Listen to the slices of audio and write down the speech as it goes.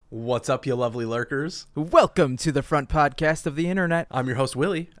What's up, you lovely lurkers? Welcome to the front podcast of the internet. I'm your host,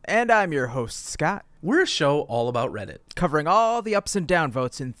 Willie. And I'm your host, Scott. We're a show all about Reddit. Covering all the ups and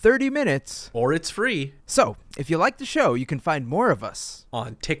downvotes in 30 minutes. Or it's free. So, if you like the show, you can find more of us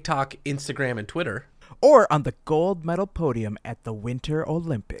On TikTok, Instagram, and Twitter. Or on the gold medal podium at the Winter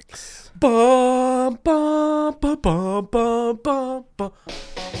Olympics. Bum, bum, bum, bum, bum, bum, bum.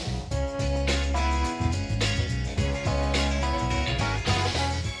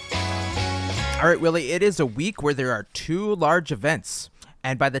 All right, Willie, it is a week where there are two large events.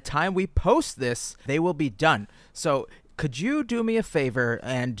 And by the time we post this, they will be done. So could you do me a favor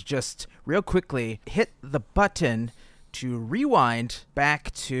and just real quickly hit the button to rewind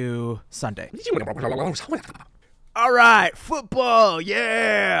back to Sunday? All right, football,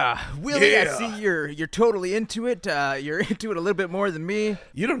 yeah. Willie, Yeah. I see you're totally into it. You're into it a little bit more than me.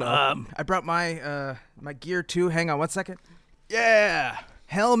 You don't know. I brought my my gear too. Hang on one second. Yeah.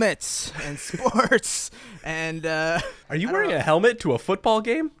 Helmets and sports and Are you wearing a helmet to a football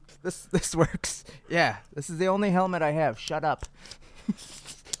game? this works. Yeah, this is the only helmet I have. Shut up.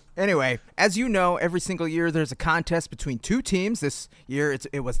 Anyway, as you know, every single year there's a contest between two teams. This year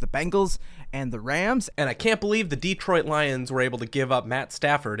it was the Bengals and the Rams. And I can't believe the Detroit Lions were able to give up Matt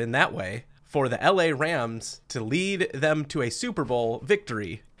Stafford in that way for the LA Rams to lead them to a Super Bowl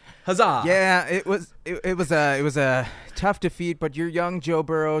victory. Huzzah! Yeah, it was a tough defeat, but you're young, Joe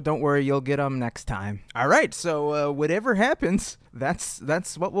Burrow. Don't worry, you'll get them next time. All right, so whatever happens, that's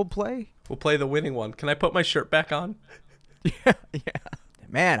what we'll play. We'll play the winning one. Can I put my shirt back on? Yeah.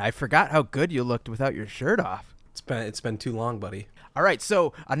 Man, I forgot how good you looked without your shirt off. It's been too long, buddy. All right,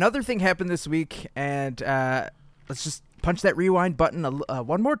 so another thing happened this week, and let's just punch that rewind button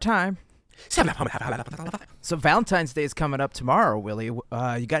one more time. So Valentine's Day is coming up tomorrow, Willie. You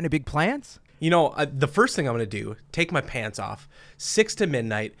got any big plans? You know, the first thing I'm going to do, take my pants off, 6 to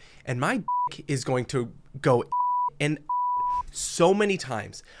midnight, and my dick is going to go in so many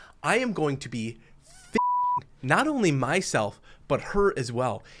times. I am going to be not only myself, but her as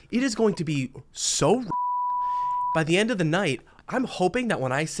well. It is going to be so by the end of the night, I'm hoping that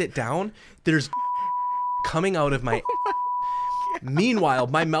when I sit down, there's coming out of my Meanwhile,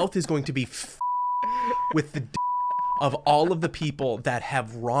 my mouth is going to be with the of all of the people that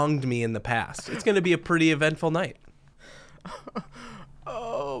have wronged me in the past. It's going to be a pretty eventful night.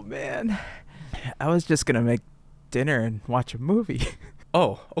 Oh, man. I was just going to make dinner and watch a movie.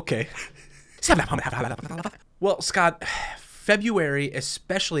 Oh, okay. Well, Scott, February,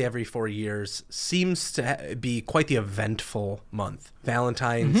 especially every 4 years, seems to be quite the eventful month.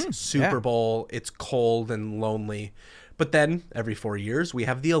 Valentine's, Super Bowl, it's cold and lonely. But then, every 4 years, we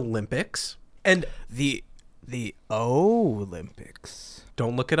have the Olympics. And The Olympics.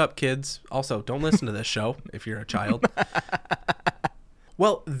 Don't look it up, kids. Also, don't listen to this show if you're a child.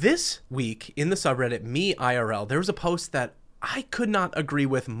 Well, this week in the subreddit Me IRL, there was a post that I could not agree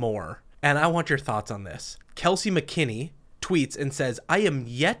with more. And I want your thoughts on this. Kelsey McKinney tweets and says, I am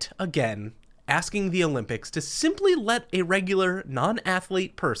yet again asking the Olympics to simply let a regular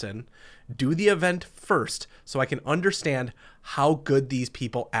non-athlete person do the event first so I can understand how good these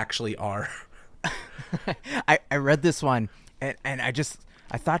people actually are. I read this one and I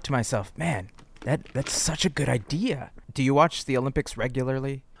thought to myself, man, that's such a good idea. Do you watch the Olympics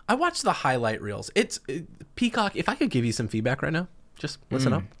regularly? I watch the highlight reels. Peacock, if I could give you some feedback right now, just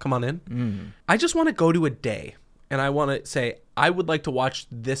listen up, come on in. I just want to go to a day and I want to say, I would like to watch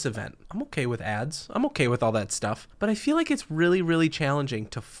this event. I'm okay with ads. I'm okay with all that stuff. But I feel like it's really, really challenging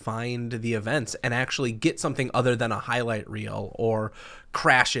to find the events and actually get something other than a highlight reel or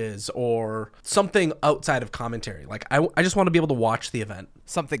crashes or something outside of commentary. Like, I just want to be able to watch the event.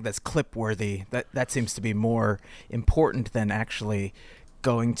 Something that's clip worthy. That seems to be more important than actually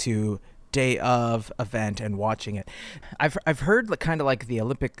going to day of event and watching it. I've heard kind of like the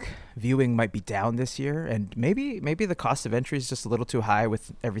Olympic viewing might be down this year, and maybe the cost of entry is just a little too high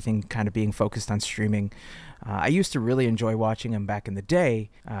with everything kind of being focused on streaming. I used to really enjoy watching them back in the day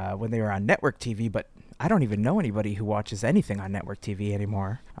when they were on network TV, but I don't even know anybody who watches anything on network TV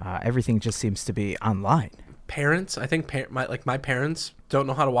anymore. Everything just seems to be online. Parents, I think my parents don't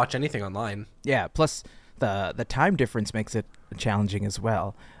know how to watch anything online. Yeah, plus the time difference makes it challenging as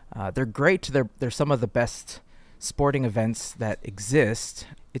well. They're great. They're some of the best sporting events that exist.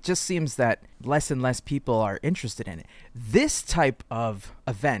 It just seems that less and less people are interested in it. This type of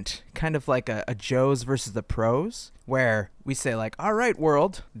event, kind of like a Joe's versus the pros, where we say like, all right,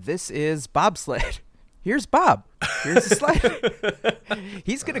 world, this is bobsled. Here's Bob. Here's the sled.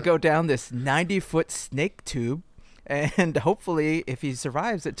 He's going to go down this 90-foot snake tube, and hopefully if he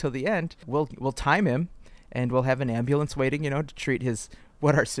survives it till the end, we'll time him, and we'll have an ambulance waiting, to treat his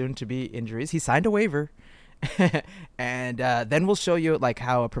what are soon to be injuries. He signed a waiver. And then we'll show you like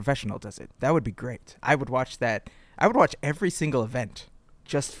how a professional does it. That would be great. I would watch that. I would watch every single event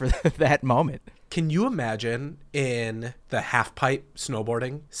just for that moment. Can you imagine in the half pipe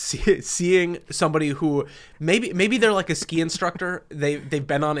snowboarding seeing somebody who maybe they're like a ski instructor, they've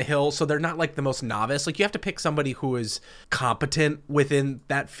been on a hill, so they're not like the most novice. Like you have to pick somebody who is competent within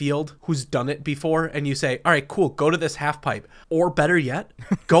that field, who's done it before, and you say, all right, cool, go to this half pipe. Or better yet,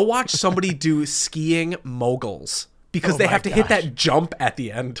 go watch somebody do skiing moguls, because they have to hit that jump at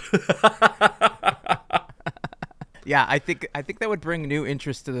the end. Yeah, I think that would bring new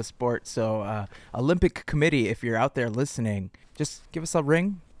interest to the sport. So, Olympic Committee, if you're out there listening, just give us a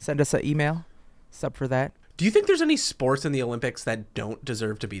ring, send us an email, sub for that. Do you think there's any sports in the Olympics that don't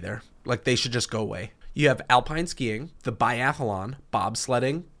deserve to be there? Like they should just go away? You have alpine skiing, the biathlon,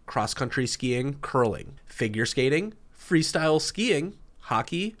 bobsledding, cross-country skiing, curling, figure skating, freestyle skiing,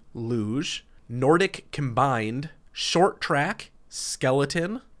 hockey, luge, Nordic combined, short track,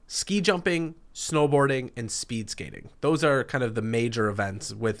 skeleton, ski jumping, snowboarding, and speed skating. Those are kind of the major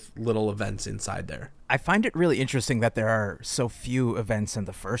events with little events inside there. I find it really interesting that there are so few events in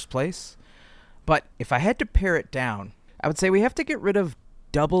the first place. But if I had to pare it down, I would say we have to get rid of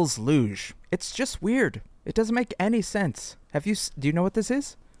doubles luge. It's just weird. It doesn't make any sense. Do you know what this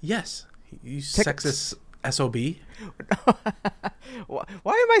is? Yes. You sexist SOB. Why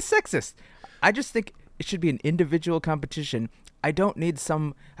am I sexist? I just think it should be an individual competition. I don't need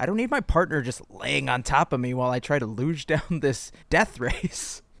my partner just laying on top of me while I try to luge down this death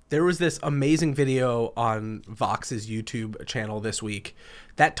race. There was this amazing video on Vox's YouTube channel this week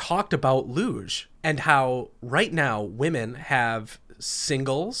that talked about luge and how right now women have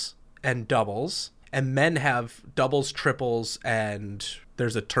singles and doubles and men have doubles, triples, and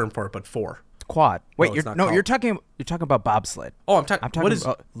there's a term for it, but four. Quad. Wait, No, you're talking about bobsled. Oh, I'm talking. What is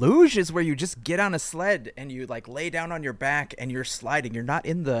luge? Is where you just get on a sled and you like lay down on your back and you're sliding. You're not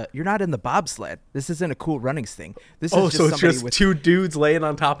in the bobsled. This isn't a Cool Runnings thing. This is so it's just two dudes laying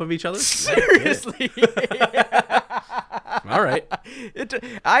on top of each other. Seriously. All right.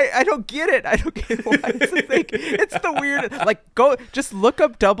 I don't get it. I don't get why it's a thing. It's the weird. Like, just look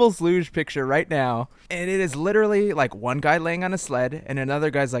up doubles luge picture right now, and it is literally like one guy laying on a sled and another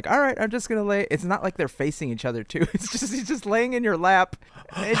guy's like, all right, I'm just gonna lay. It's not like they're facing each other too. It's just he's just laying in your lap,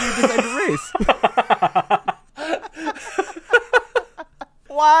 and you decide to race.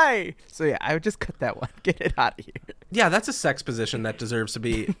 Why? So yeah, I would just cut that one. Get it out of here. Yeah, that's a sex position that deserves to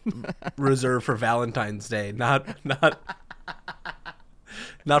be reserved for Valentine's Day, not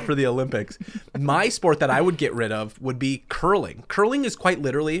for the Olympics. My sport that I would get rid of would be curling. Curling is quite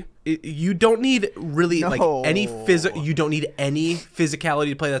literally, you don't need really you don't need any physicality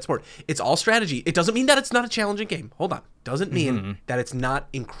to play that sport. It's all strategy. It doesn't mean that it's not a challenging game. Hold on. Doesn't mean that it's not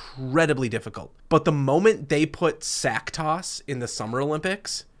incredibly difficult. But the moment they put sack toss in the Summer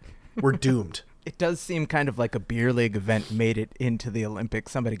Olympics, we're doomed. It does seem kind of like a beer league event made it into the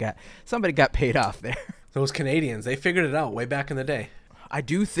Olympics. Somebody got paid off there. Those Canadians, they figured it out way back in the day. I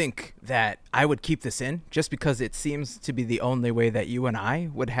do think that I would keep this in just because it seems to be the only way that you and I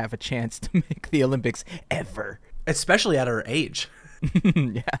would have a chance to make the Olympics ever. Especially at our age.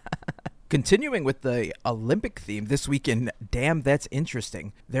 Yeah. Continuing with the Olympic theme this week in Damn That's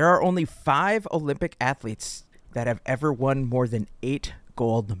Interesting, there are only 5 Olympic athletes that have ever won more than 8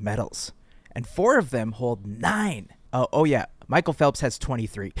 gold medals. And 4 of them hold 9. Oh yeah, Michael Phelps has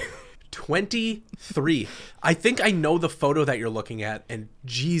 23. 23. I think I know the photo that you're looking at, and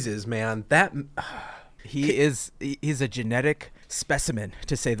Jesus, man, that... He's a genetic specimen,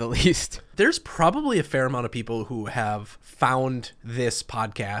 to say the least. There's probably a fair amount of people who have found this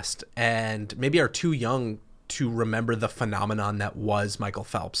podcast and maybe are too young to remember the phenomenon that was Michael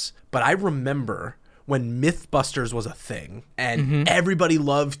Phelps. But I remember when Mythbusters was a thing and everybody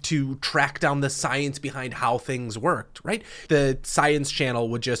loved to track down the science behind how things worked, right? The Science Channel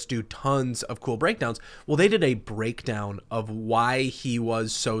would just do tons of cool breakdowns. Well, they did a breakdown of why he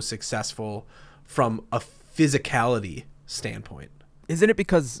was so successful from a physicality standpoint. Isn't it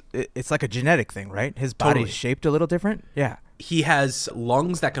because it's like a genetic thing, right? His body's shaped a little different? Yeah. He has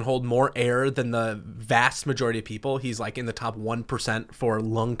lungs that can hold more air than the vast majority of people. He's like in the top 1% for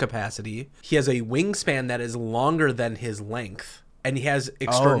lung capacity. He has a wingspan that is longer than his length. And he has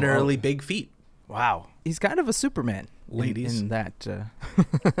extraordinarily big feet. Wow. He's kind of a Superman. Ladies. In that.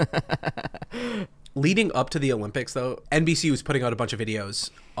 Leading up to the Olympics, though, NBC was putting out a bunch of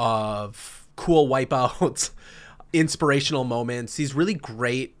videos of cool wipeouts inspirational moments, these really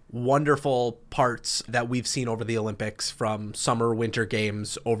great, wonderful parts that we've seen over the Olympics from summer, winter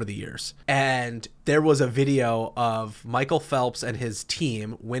games over the years. And there was a video of Michael Phelps and his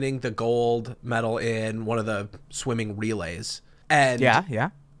team winning the gold medal in one of the swimming relays. And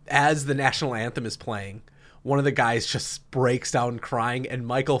Yeah. as the national anthem is playing, one of the guys just breaks down crying, and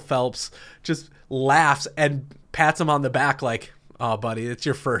Michael Phelps just laughs and pats him on the back like, "Oh, buddy, it's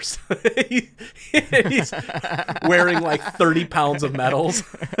your first." He's wearing like 30 pounds of medals.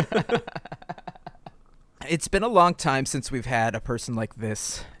 It's been a long time since we've had a person like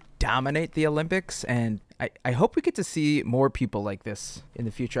this dominate the Olympics, and I hope we get to see more people like this in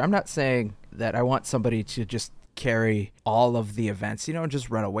the future. I'm not saying that I want somebody to just carry all of the events, and just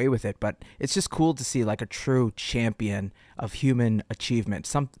run away with it, but it's just cool to see like a true champion of human achievement,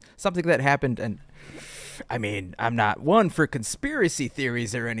 something that happened. And I mean, I'm not one for conspiracy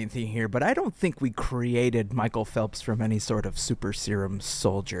theories or anything here, but I don't think we created Michael Phelps from any sort of super serum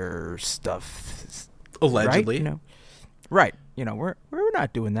soldier stuff. Allegedly. Right. We're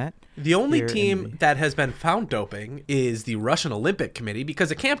not doing that. The only team that has been found doping is the Russian Olympic Committee,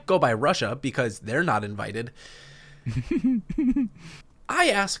 because it can't go by Russia because they're not invited. I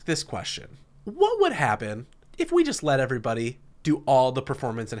ask this question. What would happen if we just let everybody do all the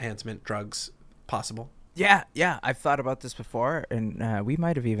performance enhancement drugs possible? Yeah. I've thought about this before, and we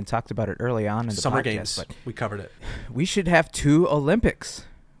might have even talked about it early on in the Summer podcast, Games. but We covered it. we should have 2 Olympics.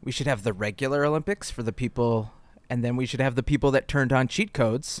 We should have the regular Olympics for the people, and then we should have the people that turned on cheat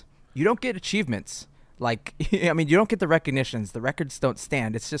codes. You don't get achievements. Like, I mean, you don't get the recognitions. The records don't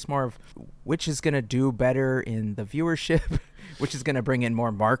stand. It's just more of which is going to do better in the viewership, which is going to bring in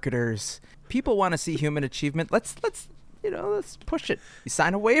more marketers. People want to see human achievement. Let's push it. You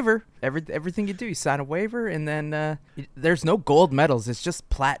sign a waiver. Everything you do, you sign a waiver, and then there's no gold medals. It's just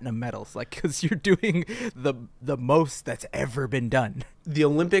platinum medals, like, because you're doing the most that's ever been done. The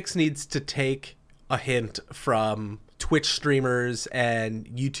Olympics needs to take a hint from Twitch streamers and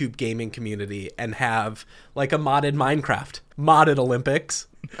YouTube gaming community and have like a modded Olympics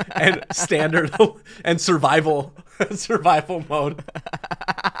and standard and survival mode.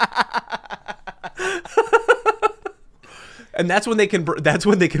 And that's when they can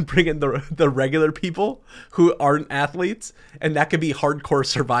bring in the regular people who aren't athletes, and that could be hardcore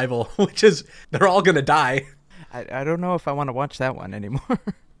survival, which is they're all gonna die. I don't know if I want to watch that one anymore.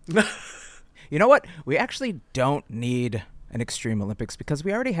 You know what? We actually don't need an Extreme Olympics because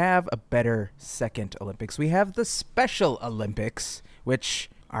we already have a better second Olympics. We have the Special Olympics, which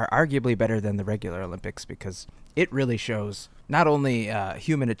are arguably better than the regular Olympics because it really shows not only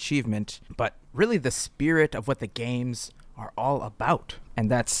human achievement, but really the spirit of what the games are all about. And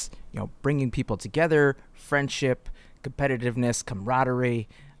that's, bringing people together, friendship, competitiveness, camaraderie,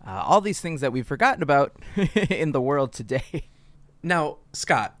 all these things that we've forgotten about in the world today. Now,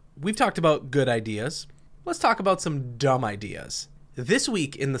 Scott, we've talked about good ideas. Let's talk about some dumb ideas. This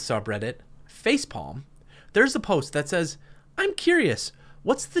week in the subreddit, Facepalm, there's a post that says, "I'm curious,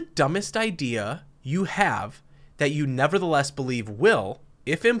 what's the dumbest idea you have that you nevertheless believe will,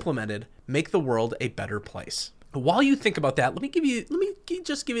 if implemented, make the world a better place?" While you think about that, let me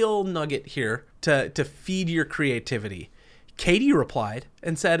just give you a little nugget here to feed your creativity. Katie replied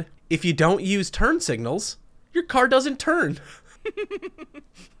and said, "If you don't use turn signals, your car doesn't turn."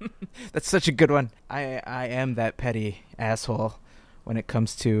 That's such a good one. I am that petty asshole when it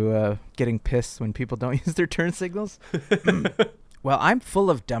comes to getting pissed when people don't use their turn signals. Well, I'm full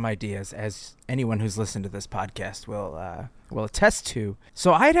of dumb ideas, as anyone who's listened to this podcast will attest to.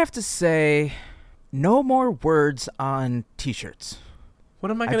 So I'd have to say no more words on T-shirts.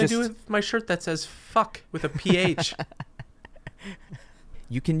 What am I going to do with my shirt that says fuck with a PH?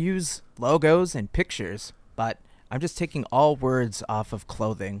 You can use logos and pictures, but I'm just taking all words off of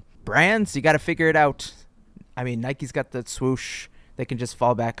clothing. Brands, you got to figure it out. I mean, Nike's got the swoosh they can just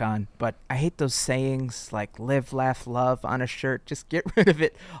fall back on, but I hate those sayings like live, laugh, love on a shirt. Just get rid of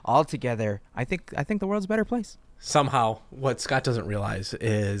it altogether. I think the world's a better place. Somehow, what Scott doesn't realize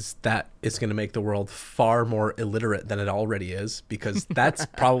is that it's going to make the world far more illiterate than it already is, because that's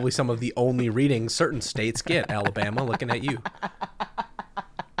probably some of the only reading certain states get. Alabama, looking at you.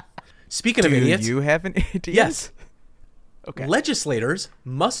 Speaking of idiots. Do you have an idiot? Yes. Okay. Legislators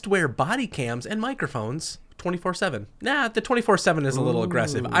must wear body cams and microphones 24/7. Nah, the 24/7 is a little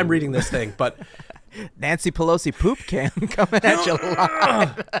aggressive. I'm reading this thing, but Nancy Pelosi poop cam coming at you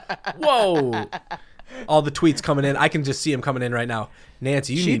live. Whoa. All the tweets coming in. I can just see them coming in right now.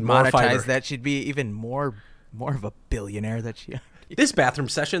 Nancy, you need more fiber. That she'd be even more of a billionaire that she. This bathroom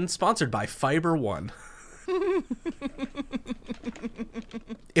session sponsored by Fiber One.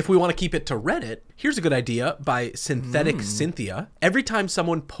 If we want to keep it to Reddit, here's a good idea by Synthetic Cynthia. Every time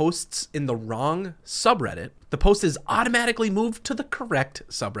someone posts in the wrong subreddit, the post is automatically moved to the correct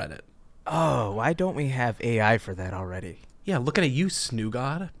subreddit. Oh, why don't we have AI for that already? Yeah, looking at you,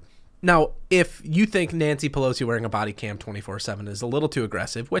 Snoogod. Now, if you think Nancy Pelosi wearing a body cam 24/7 is a little too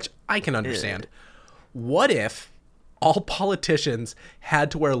aggressive, which I can understand, what if all politicians had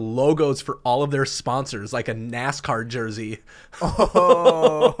to wear logos for all of their sponsors, like a NASCAR jersey?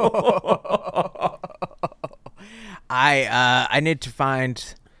 I need to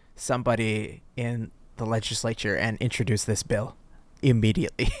find somebody in the legislature and introduce this bill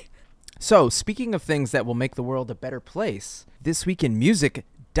immediately. So, speaking of things that will make the world a better place, this week in music,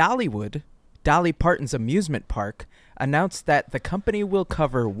 Dollywood, Dolly Parton's amusement park, announced that the company will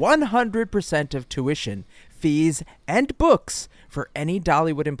cover 100% of tuition, fees, and books for any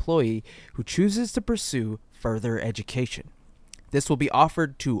Dollywood employee who chooses to pursue further education. This will be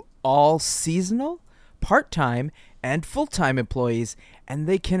offered to all seasonal, part-time, and full-time employees, and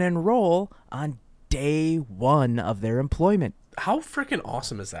they can enroll on day one of their employment. How freaking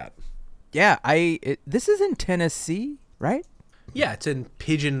awesome is that? Yeah, this is in Tennessee, right? Yeah, it's in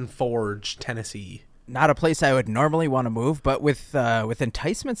Pigeon Forge, Tennessee. Not a place I would normally want to move, but with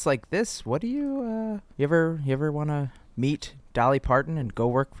enticements like this, what do you ever want to meet Dolly Parton and go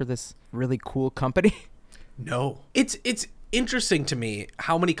work for this really cool company? No. It's interesting to me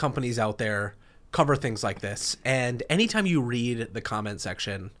how many companies out there cover things like this, and anytime you read the comment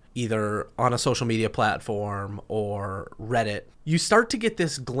section, either on a social media platform or Reddit, you start to get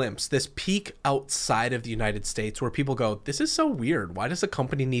this glimpse, this peek outside of the United States where people go, this is so weird. Why does a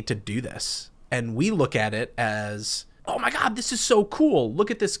company need to do this? And we look at it as, oh my God, this is so cool. Look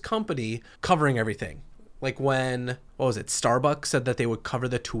at this company covering everything. Like when, Starbucks said that they would cover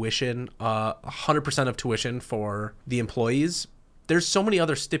the tuition, 100% of tuition for the employees. There's so many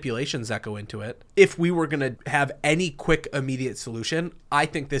other stipulations that go into it. If we were going to have any quick, immediate solution, I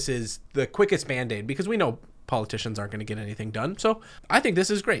think this is the quickest Band-Aid because we know politicians aren't going to get anything done. So I think this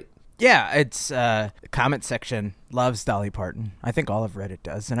is great. Yeah, it's the comment section loves Dolly Parton. I think all of Reddit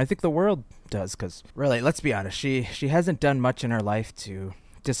does, and I think the world does because really, let's be honest, she hasn't done much in her life to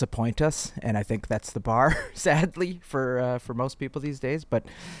disappoint us, and I think that's the bar, sadly, for most people these days. But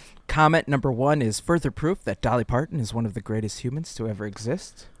comment number 1 is further proof that Dolly Parton is one of the greatest humans to ever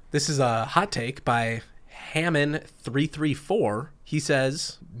exist. This is a hot take by Hammond334. He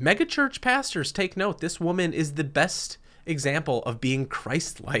says, megachurch pastors, take note. This woman is the best example of being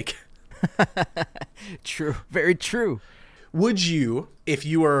Christ-like. True. Very true. Would you, if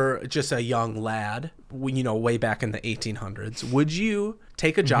you were just a young lad, way back in the 1800s, would you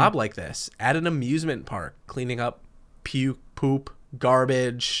take a job like this at an amusement park, cleaning up puke, poop,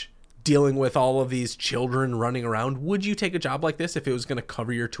 garbage, dealing with all of these children running around? Would you take a job like this if it was going to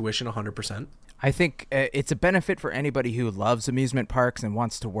cover your tuition 100%? I think it's a benefit for anybody who loves amusement parks and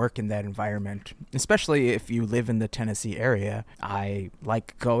wants to work in that environment, especially if you live in the Tennessee area. I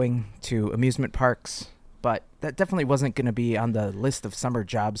like going to amusement parks, but that definitely wasn't going to be on the list of summer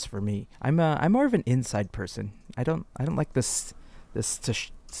jobs for me. I'm more of an inside person. I don't like this to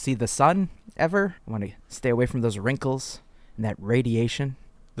see the sun ever. I want to stay away from those wrinkles and that radiation.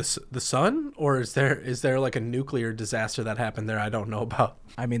 The sun? Or is there like a nuclear disaster that happened there I don't know about?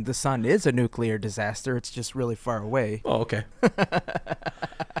 I mean, the sun is a nuclear disaster. It's just really far away. Oh, okay.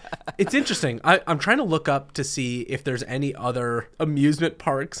 It's interesting. I'm trying to look up to see if there's any other amusement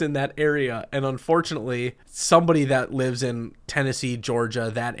parks in that area. And unfortunately, somebody that lives in Tennessee, Georgia,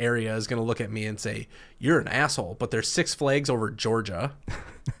 that area is going to look at me and say, you're an asshole. But there's Six Flags over Georgia.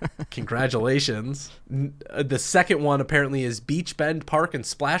 Congratulations. The second one apparently is Beach Bend Park and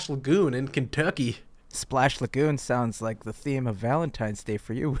Splash Lagoon in Kentucky. Splash Lagoon sounds like the theme of Valentine's Day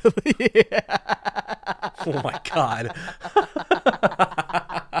for you, Willie. Oh my God.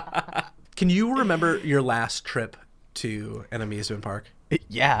 Can you remember your last trip to an amusement park?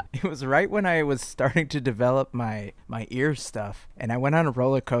 Yeah, it was right when I was starting to develop my ear stuff, and I went on a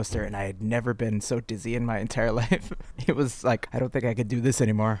roller coaster, and I had never been so dizzy in my entire life. It was like, I don't think I could do this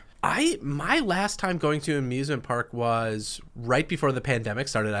anymore. My last time going to an amusement park was right before the pandemic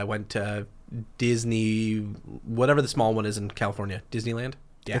started. I went to Disney, whatever the small one is in California, Disneyland.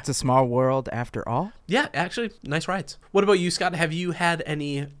 Yeah. It's a small world after all. Yeah, actually, nice rides. What about you, Scott? Have you had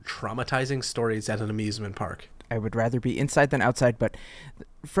any traumatizing stories at an amusement park? I would rather be inside than outside, but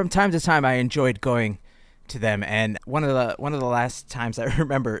from time to time I enjoyed going to them. And one of the last times I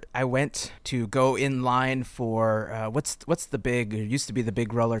remember, I went to go in line for it used to be the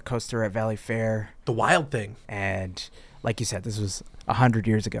big roller coaster at Valley Fair. The Wild Thing. And like you said, this was 100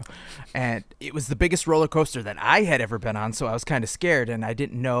 years ago. And it was the biggest roller coaster that I had ever been on, so I was kind of scared, and I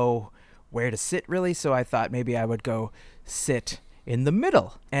didn't know where to sit, really, so I thought maybe I would go sit in the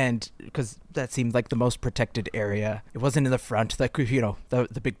middle, and because that seemed like the most protected area. It wasn't in the front, like, you know,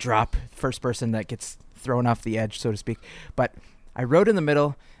 the big drop, first person that gets thrown off the edge, so to speak. But I rode in the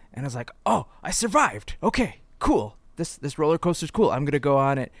middle, and I was like, oh, I survived. Okay, cool. This roller coaster's cool. I'm gonna go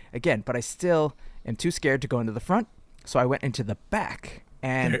on it again. But I still am too scared to go into the front, so I went into the back.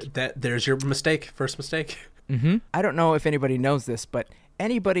 And there's your mistake. First mistake. Mm-hmm. I don't know if anybody knows this, but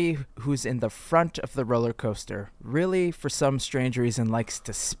anybody who's in the front of the roller coaster really, for some strange reason, likes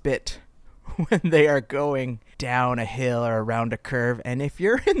to spit when they are going down a hill or around a curve. And if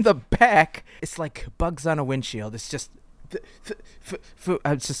you're in the back, it's like bugs on a windshield. It's just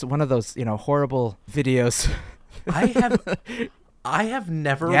it's just one of those, you know, horrible videos. I have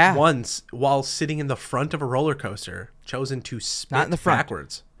never once, while sitting in the front of a roller coaster, chosen to spit Not in the front.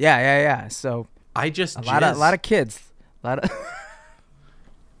 backwards. Yeah. So I just a lot of kids,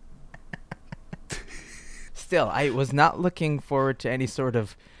 Still, I was not looking forward to any sort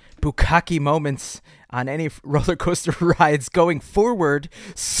of bukkake moments on any roller coaster rides going forward.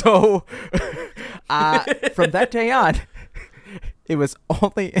 So from that day on, it was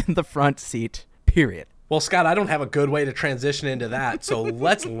only in the front seat, period. Well, Scott, I don't have a good way to transition into that, so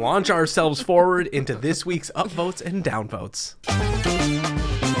let's launch ourselves forward into this week's upvotes and downvotes.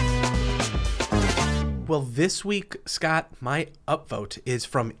 Well, this week, Scott, my upvote is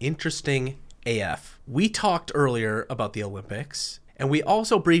from Interesting AF. We talked earlier about the Olympics, and we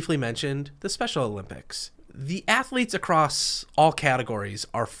also briefly mentioned the Special Olympics. The athletes across all categories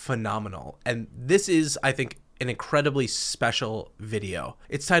are phenomenal, and this is, I think, an incredibly special video.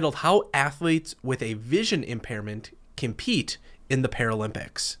 It's titled How Athletes with a Vision Impairment Compete in the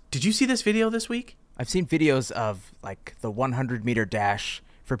Paralympics. Did you see this video this week? I've seen videos of like the 100-meter dash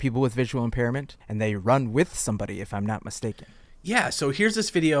for people with visual impairment, and they run with somebody, if I'm not mistaken. Yeah, so here's this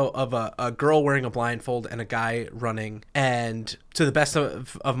video of a girl wearing a blindfold and a guy running, and to the best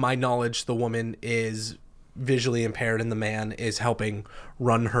of my knowledge, the woman is visually impaired and the man is helping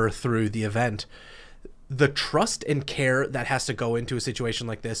run her through the event. The trust and care that has to go into a situation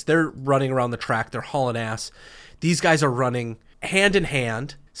like this. They're running around the track. They're hauling ass. These guys are running hand in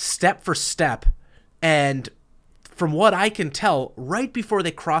hand, step for step. And from what I can tell, right before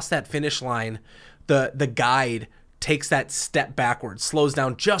they cross that finish line, the guide takes that step backwards, slows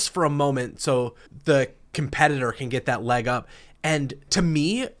down just for a moment so the competitor can get that leg up. And to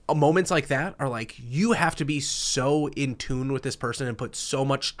me, moments like that are like, you have to be so in tune with this person and put so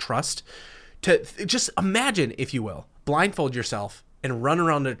much trust to just imagine, if you will, blindfold yourself and run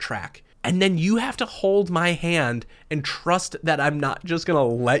around the track. And then you have to hold my hand and trust that I'm not just going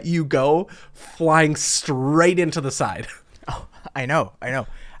to let you go flying straight into the side. Oh, I know.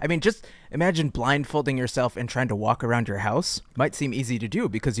 I mean, just imagine blindfolding yourself and trying to walk around your house. Might seem easy to do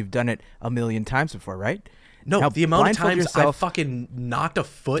because you've done it a million times before, right? No, now, the amount of times I fucking knocked a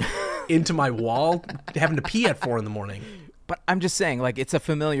foot into my wall having to pee at 4 a.m. But I'm just saying, like, it's a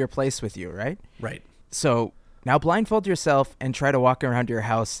familiar place with you, right? Right. So now blindfold yourself and try to walk around your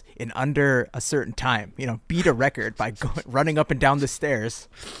house in under a certain time. You know, beat a record by running up and down the stairs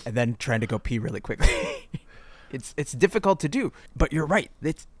and then trying to go pee really quickly. It's difficult to do, but you're right.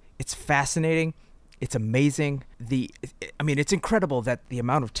 It's fascinating. It's amazing. It's incredible that the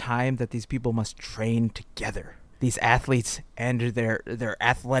amount of time that these people must train together. These athletes and their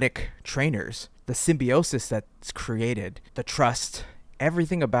athletic trainers. The symbiosis that's created, the trust,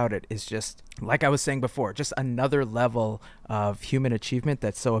 everything about it is just, like I was saying before, just another level of human achievement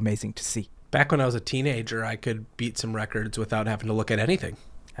that's so amazing to see. Back when I was a teenager, I could beat some records without having to look at anything.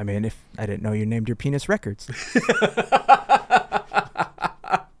 I mean, if I didn't know you named your penis records.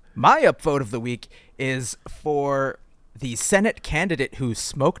 My upvote of the week is for the Senate candidate who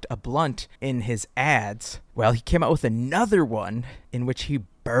smoked a blunt in his ads. Well, he came out with another one in which he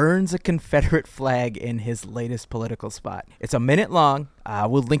burns a Confederate flag in his latest political spot. It's a minute long.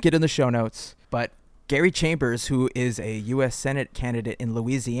 We'll link it in the show notes. But Gary Chambers, who is a U.S. Senate candidate in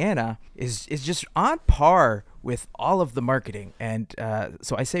Louisiana, is just on par with all of the marketing. And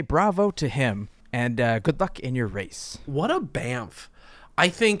so I say bravo to him, and good luck in your race. What a bamf. I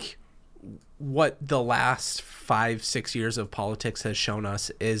think what the last 5-6 years of politics has shown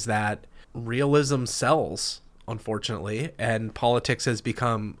us is that realism sells, unfortunately, and politics has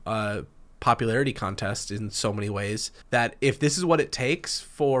become a popularity contest in so many ways that if this is what it takes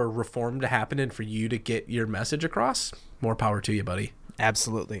for reform to happen and for you to get your message across, more power to you, buddy.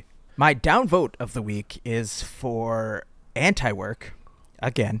 Absolutely. My downvote of the week is for Anti-Work.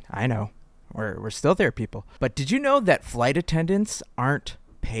 Again, I know, We're still there, people. But did you know that flight attendants aren't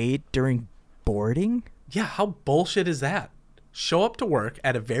paid during boarding? Yeah, how bullshit is that? Show up to work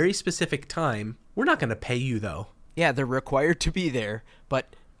at a very specific time. We're not going to pay you, though. Yeah, they're required to be there,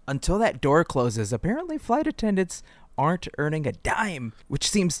 but until that door closes, apparently flight attendants aren't earning a dime, which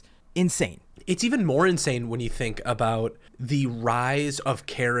seems insane. It's even more insane when you think about the rise of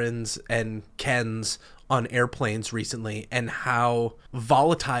Karens and Kens on airplanes recently and how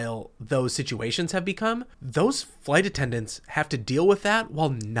volatile those situations have become. Those flight attendants have to deal with that while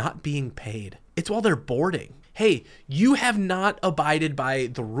not being paid. It's while they're boarding. Hey, you have not abided by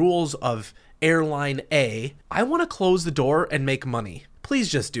the rules of Airline A. I want to close the door and make money. Please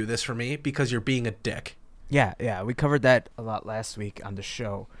just do this for me because you're being a dick. Yeah, we covered that a lot last week on the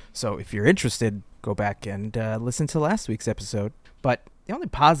show. So if you're interested, go back and listen to last week's episode. But the only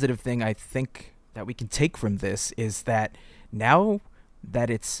positive thing I think that we can take from this is that now that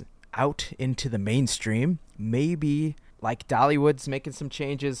it's out into the mainstream, maybe like Dollywood's making some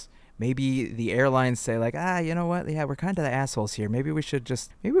changes, maybe the airlines say like, you know what? Yeah, we're kind of the assholes here. Maybe we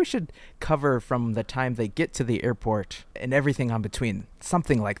should cover from the time they get to the airport and everything on between,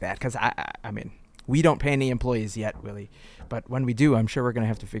 something like that. Because I mean, we don't pay any employees yet, Willie, but when we do, I'm sure we're going to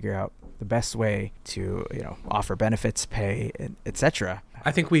have to figure out the best way to, offer benefits, pay, etc.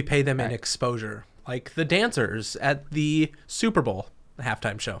 I think we pay them in exposure, like the dancers at the Super Bowl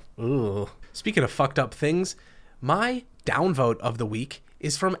halftime show. Ooh. Speaking of fucked up things, my downvote of the week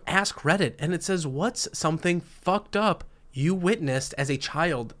is from Ask Reddit, and it says, what's something fucked up you witnessed as a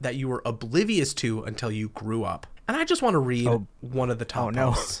child that you were oblivious to until you grew up? And I just want to read one of the top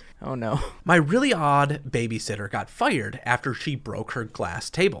posts. Oh, no. My really odd babysitter got fired after she broke her glass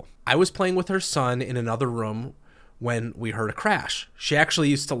table. I was playing with her son in another room when we heard a crash. She actually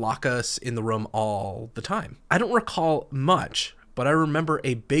used to lock us in the room all the time. I don't recall much, but I remember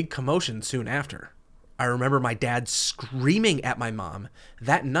a big commotion soon after. I remember my dad screaming at my mom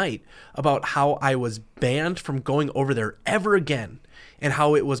that night about how I was banned from going over there ever again and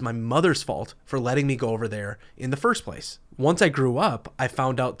how it was my mother's fault for letting me go over there in the first place. Once I grew up, I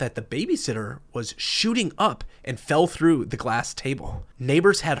found out that the babysitter was shooting up and fell through the glass table.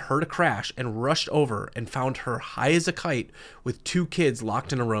 Neighbors had heard a crash and rushed over and found her high as a kite with 2 kids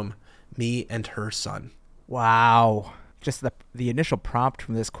locked in a room, me and her son. Wow. Just the initial prompt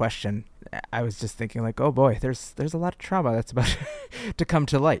from this question, I was just thinking like, oh boy, there's a lot of trauma that's about to come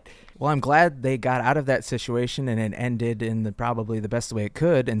to light. Well, I'm glad they got out of that situation and it ended in probably the best way it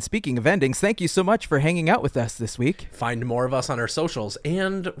could. And speaking of endings, thank you so much for hanging out with us this week. Find more of us on our socials,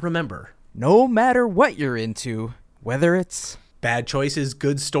 and remember, no matter what you're into, whether it's bad choices,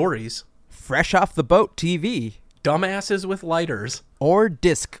 good stories, fresh off the boat TV, dumbasses with lighters, or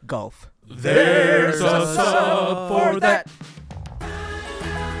disc golf, there's a sub for that.